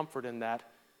take comfort in that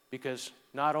because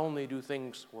not only do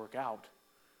things work out,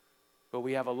 but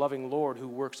we have a loving Lord who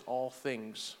works all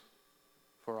things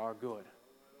for our good.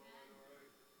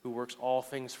 Who works all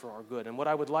things for our good. And what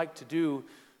I would like to do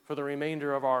for the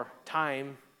remainder of our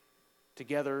time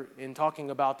together in talking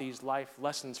about these life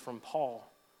lessons from Paul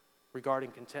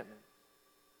regarding contentment.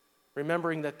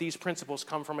 Remembering that these principles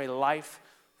come from a life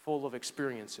full of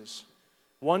experiences.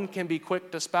 One can be quick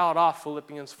to spout off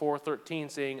Philippians 4:13,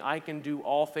 saying, I can do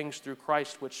all things through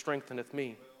Christ which strengtheneth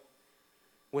me,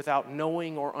 without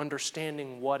knowing or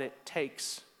understanding what it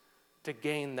takes to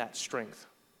gain that strength.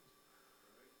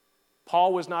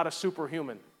 Paul was not a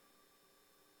superhuman.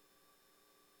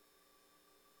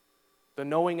 The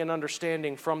knowing and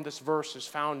understanding from this verse is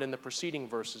found in the preceding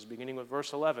verses, beginning with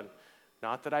verse 11.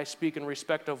 Not that I speak in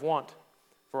respect of want,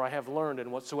 for I have learned in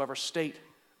whatsoever state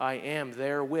I am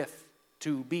therewith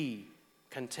to be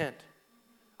content.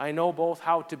 I know both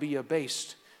how to be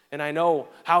abased, and I know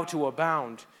how to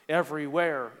abound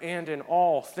everywhere, and in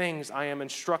all things I am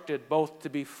instructed both to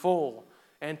be full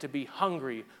and to be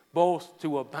hungry, both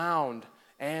to abound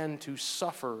and to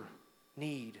suffer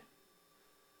need.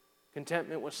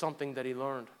 Contentment was something that he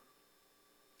learned.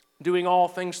 Doing all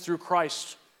things through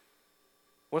Christ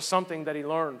was something that he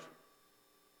learned.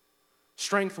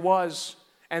 Strength was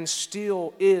and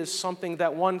still is something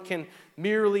that one can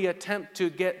merely attempt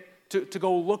to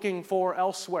go looking for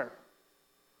elsewhere.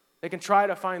 They can try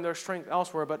to find their strength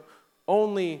elsewhere, but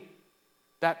only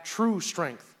that true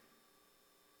strength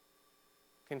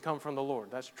can come from the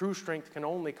Lord. That true strength can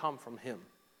only come from Him.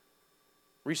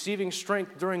 Receiving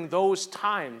strength during those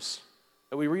times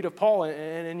that we read of Paul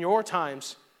and in your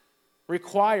times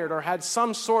required or had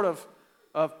some sort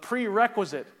of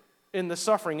prerequisite in the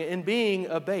suffering, in being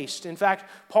abased. In fact,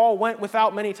 Paul went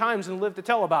without many times and lived to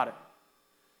tell about it.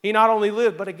 He not only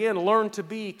lived, but again, learned to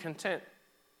be content.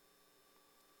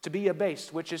 To be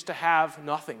abased, which is to have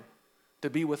nothing, to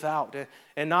be without,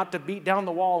 and not to beat down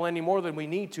the wall any more than we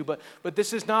need to. But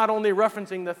this is not only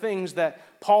referencing the things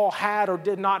that Paul had or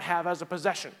did not have as a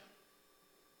possession,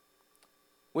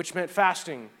 which meant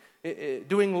fasting,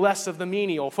 doing less of the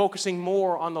menial, focusing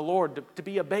more on the Lord, to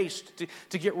be abased,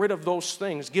 to get rid of those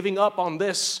things, giving up on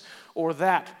this or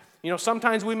that. You know,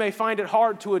 sometimes we may find it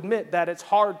hard to admit that it's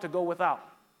hard to go without.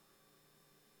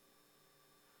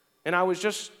 And I was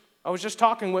just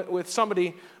talking with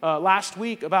somebody last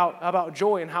week about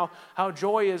joy and how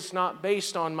joy is not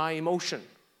based on my emotion.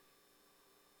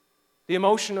 The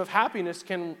emotion of happiness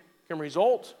can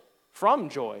result from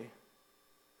joy,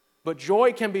 but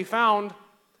joy can be found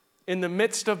in the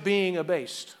midst of being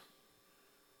abased.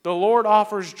 The Lord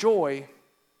offers joy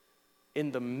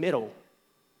in the middle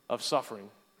of suffering.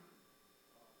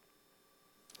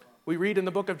 We read in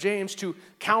the book of James to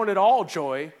count it all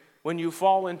joy when you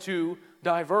fall into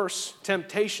diverse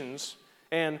temptations,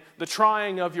 and the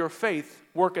trying of your faith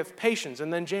worketh patience.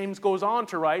 And then James goes on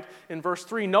to write in verse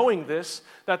 3, knowing this,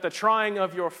 that the trying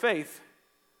of your faith,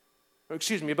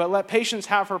 but let patience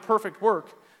have her perfect work,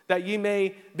 that ye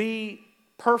may be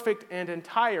perfect and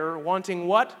entire, wanting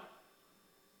what?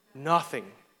 Nothing.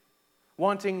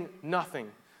 Wanting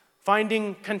nothing.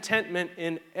 Finding contentment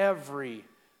in every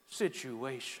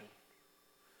situation.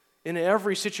 In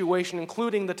every situation,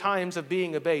 including the times of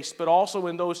being abased, but also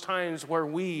in those times where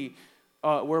we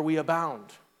abound.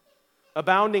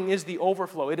 Abounding is the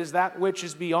overflow. It is that which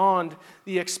is beyond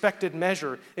the expected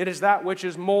measure. It is that which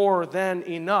is more than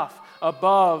enough,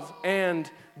 above and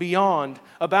beyond.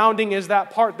 Abounding is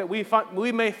that part that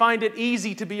we may find it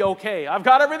easy to be okay. I've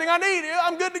got everything I need.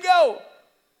 I'm good to go.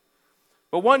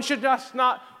 But one should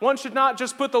not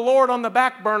just put the Lord on the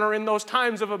back burner in those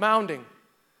times of abounding.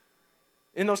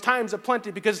 In those times of plenty,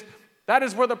 because that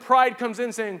is where the pride comes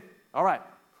in saying, all right,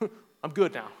 I'm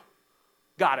good now.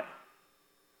 Got it.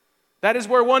 That is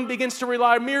where one begins to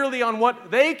rely merely on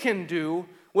what they can do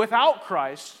without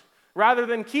Christ, rather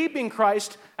than keeping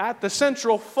Christ at the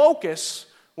central focus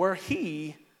where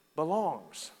He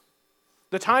belongs.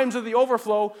 The times of the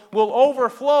overflow will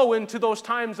overflow into those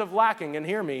times of lacking, and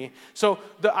hear me. So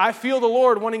I feel the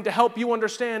Lord wanting to help you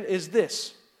understand is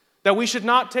this, that we should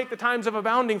not take the times of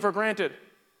abounding for granted.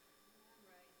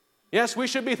 Yes, we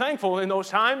should be thankful in those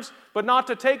times, but not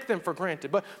to take them for granted.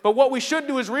 But what we should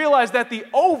do is realize that the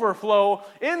overflow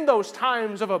in those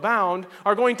times of abound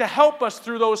are going to help us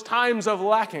through those times of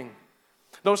lacking.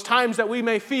 Those times that we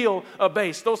may feel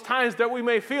abased. Those times that we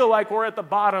may feel like we're at the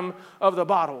bottom of the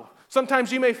bottle.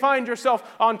 Sometimes you may find yourself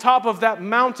on top of that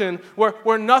mountain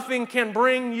where nothing can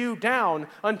bring you down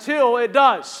until it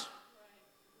does.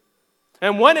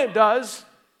 And when it does,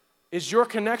 is your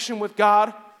connection with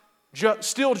God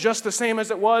still just the same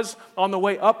as it was on the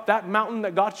way up that mountain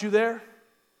that got you there?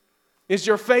 Is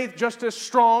your faith just as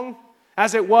strong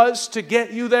as it was to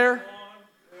get you there?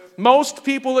 Most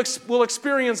people will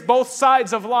experience both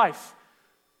sides of life.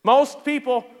 Most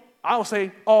people, I'll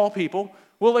say all people,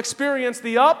 will experience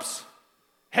the ups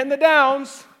and the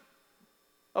downs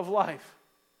of life.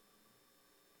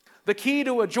 The key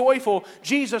to a joyful,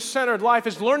 Jesus-centered life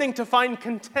is learning to find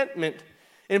contentment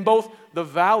in both the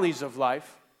valleys of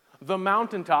life, the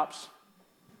mountaintops,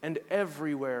 and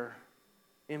everywhere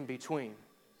in between.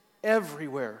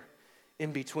 Everywhere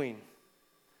in between.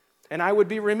 And I would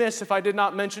be remiss if I did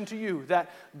not mention to you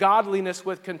that godliness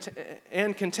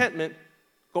and contentment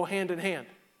go hand in hand.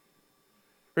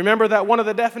 Remember that one of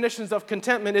the definitions of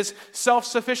contentment is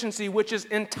self-sufficiency, which is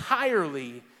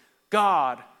entirely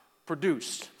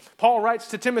God-produced. Paul writes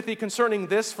to Timothy concerning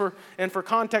this, and for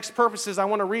context purposes, I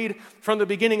want to read from the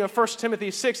beginning of 1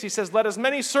 Timothy 6. He says, "Let as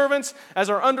many servants as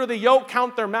are under the yoke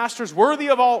count their masters worthy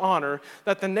of all honor,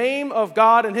 that the name of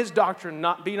God and his doctrine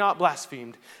be not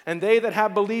blasphemed. And they that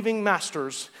have believing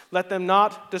masters, let them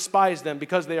not despise them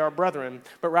because they are brethren,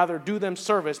 but rather do them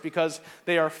service because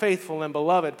they are faithful and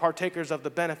beloved, partakers of the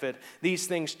benefit. These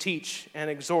things teach and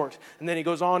exhort." And then he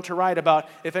goes on to write about,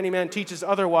 if any man teaches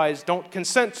otherwise, don't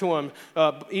consent to him,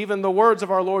 even the words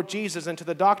of our Lord Jesus, and to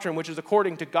the doctrine which is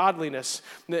according to godliness.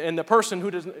 And the person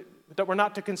that we're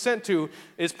not to consent to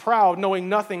is proud, knowing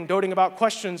nothing, doting about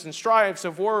questions and strifes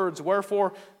of words,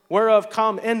 whereof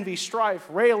come envy, strife,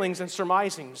 railings, and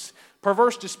surmisings,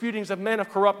 perverse disputings of men of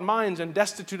corrupt minds, and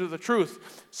destitute of the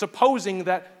truth, supposing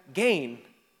that gain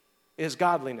is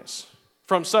godliness.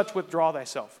 From such withdraw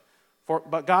thyself.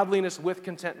 But godliness with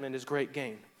contentment is great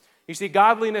gain. You see,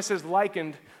 godliness is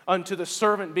likened unto the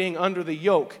servant being under the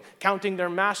yoke, counting their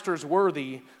masters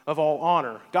worthy of all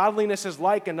honor. Godliness is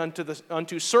likened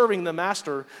unto serving the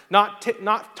master,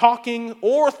 not talking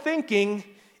or thinking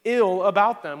ill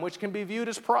about them, which can be viewed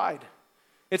as pride.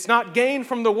 It's not gain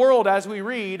from the world, as we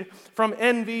read, from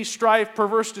envy, strife,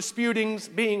 perverse disputings,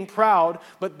 being proud,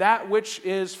 but that which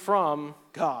is from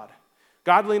God.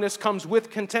 Godliness comes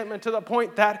with contentment to the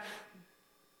point that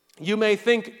you may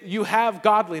think you have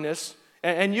godliness,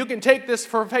 and you can take this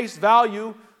for face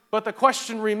value, but the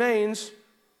question remains,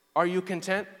 are you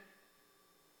content?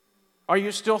 Are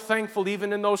you still thankful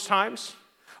even in those times?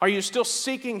 Are you still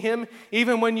seeking him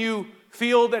even when you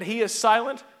feel that he is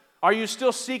silent? Are you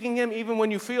still seeking him even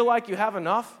when you feel like you have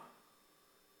enough?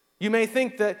 You may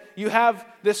think that you have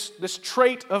this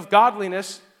trait of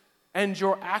godliness, and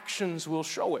your actions will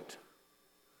show it.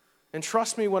 And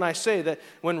trust me when I say that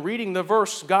when reading the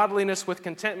verse, godliness with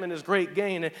contentment is great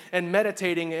gain, and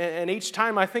meditating, and each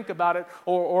time I think about it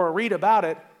or read about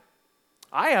it,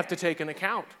 I have to take an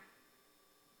account.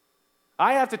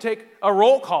 I have to take a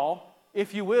roll call,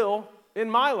 if you will, in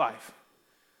my life.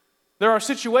 There are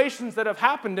situations that have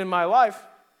happened in my life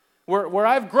where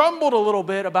I've grumbled a little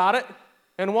bit about it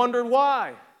and wondered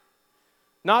why.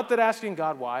 Not that asking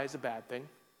God why is a bad thing,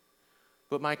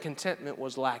 but my contentment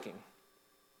was lacking.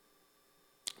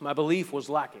 My belief was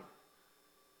lacking.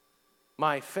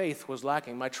 My faith was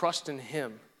lacking. My trust in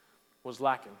him was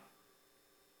lacking.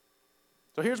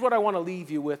 So here's what I want to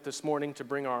leave you with this morning to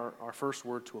bring our first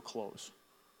word to a close.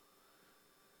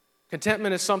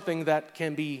 Contentment is something that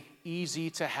can be easy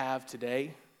to have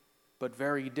today, but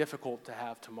very difficult to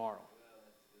have tomorrow.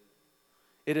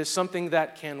 It is something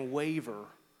that can waver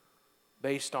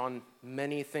based on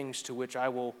many things to which I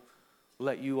will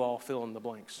let you all fill in the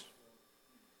blanks.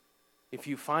 If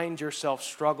you find yourself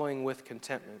struggling with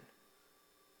contentment,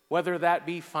 whether that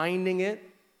be finding it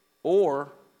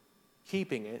or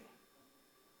keeping it,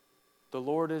 the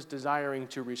Lord is desiring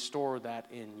to restore that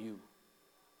in you.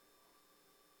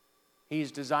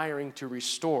 He's desiring to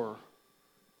restore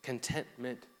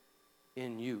contentment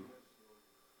in you.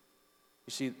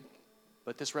 You see,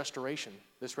 but this restoration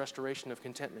of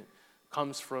contentment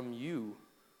comes from you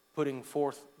putting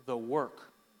forth the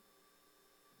work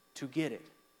to get it.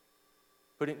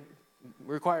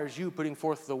 Requires you putting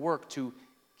forth the work to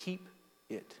keep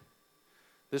it.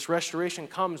 This restoration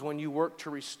comes when you work to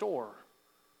restore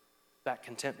that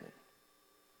contentment.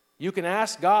 You can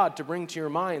ask God to bring to your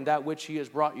mind that which he has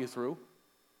brought you through.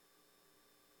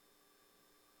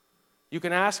 You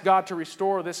can ask God to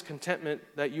restore this contentment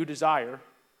that you desire,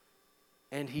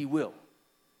 and he will.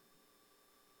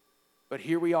 But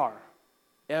here we are,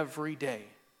 every day,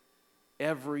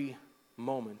 every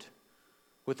moment,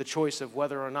 with the choice of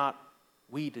whether or not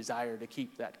we desire to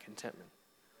keep that contentment.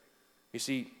 You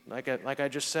see, like I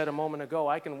just said a moment ago,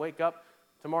 I can wake up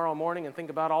tomorrow morning and think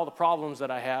about all the problems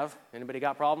that I have. Anybody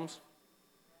got problems?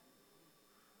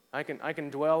 I can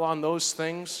dwell on those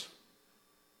things.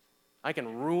 I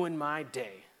can ruin my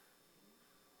day.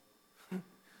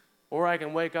 Or I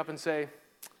can wake up and say,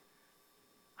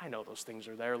 I know those things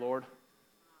are there, Lord,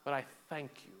 but I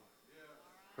thank you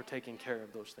for taking care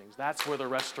of those things. That's where the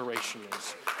restoration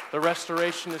is. The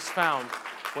restoration is found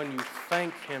when you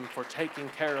thank him for taking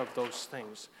care of those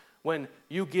things. When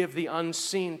you give the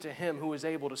unseen to him who is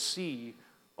able to see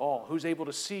all, who's able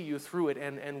to see you through it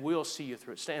and will see you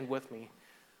through it. Stand with me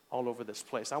all over this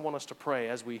place. I want us to pray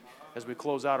as we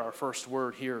close out our first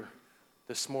word here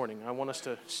this morning. I want us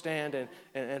to stand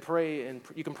and pray. And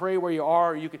you can pray where you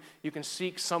are. You can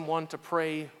seek someone to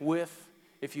pray with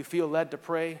if you feel led to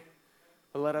pray.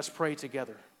 But let us pray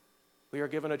together. We are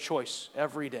given a choice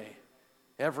every day,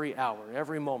 every hour,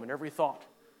 every moment, every thought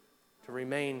to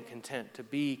remain content, to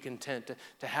be content,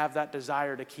 to have that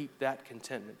desire to keep that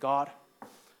contentment. God,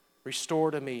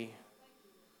 Restore to me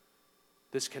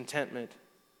this contentment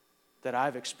that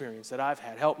I've experienced, that I've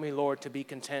had. Help me, Lord, to be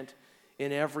content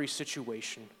in every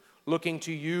situation, looking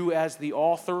to you as the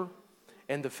author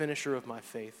and the finisher of my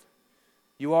faith.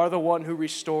 You are the one who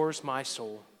restores my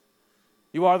soul.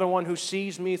 You are the one who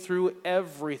sees me through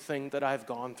everything that I've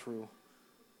gone through,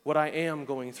 what I am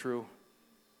going through,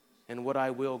 and what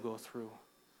I will go through.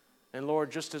 And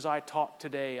Lord, just as I taught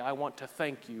today, I want to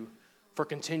thank you for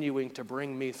continuing to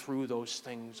bring me through those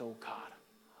things, oh God.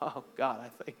 Oh God,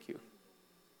 I thank you.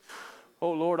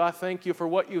 Oh Lord, I thank you for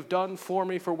what you've done for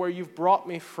me, for where you've brought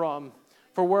me from,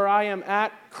 for where I am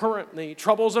at currently,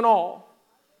 troubles and all.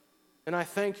 And I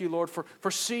thank you, Lord,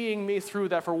 for seeing me through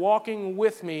that, for walking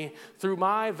with me through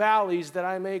my valleys that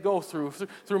I may go through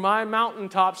my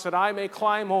mountaintops that I may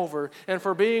climb over, and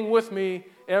for being with me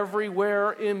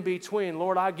everywhere in between.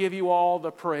 Lord, I give you all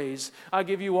the praise. I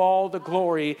give you all the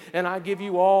glory, and I give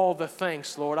you all the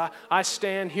thanks, Lord. I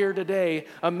stand here today,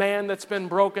 a man that's been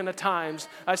broken at times.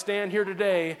 I stand here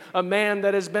today, a man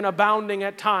that has been abounding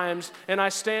at times, and I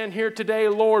stand here today,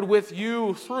 Lord, with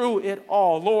you through it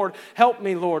all. Lord, help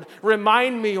me, Lord.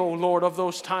 Remind me, oh Lord, of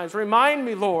those times. Remind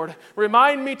me, Lord.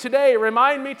 Remind me today.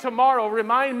 Remind me tomorrow.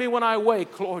 Remind me when I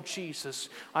wake, Lord Jesus.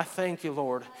 I thank you,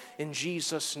 Lord, in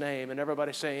Jesus' name. And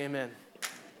everybody say amen.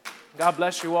 God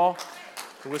bless you all.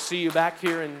 We'll see you back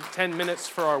here in 10 minutes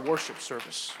for our worship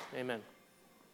service. Amen.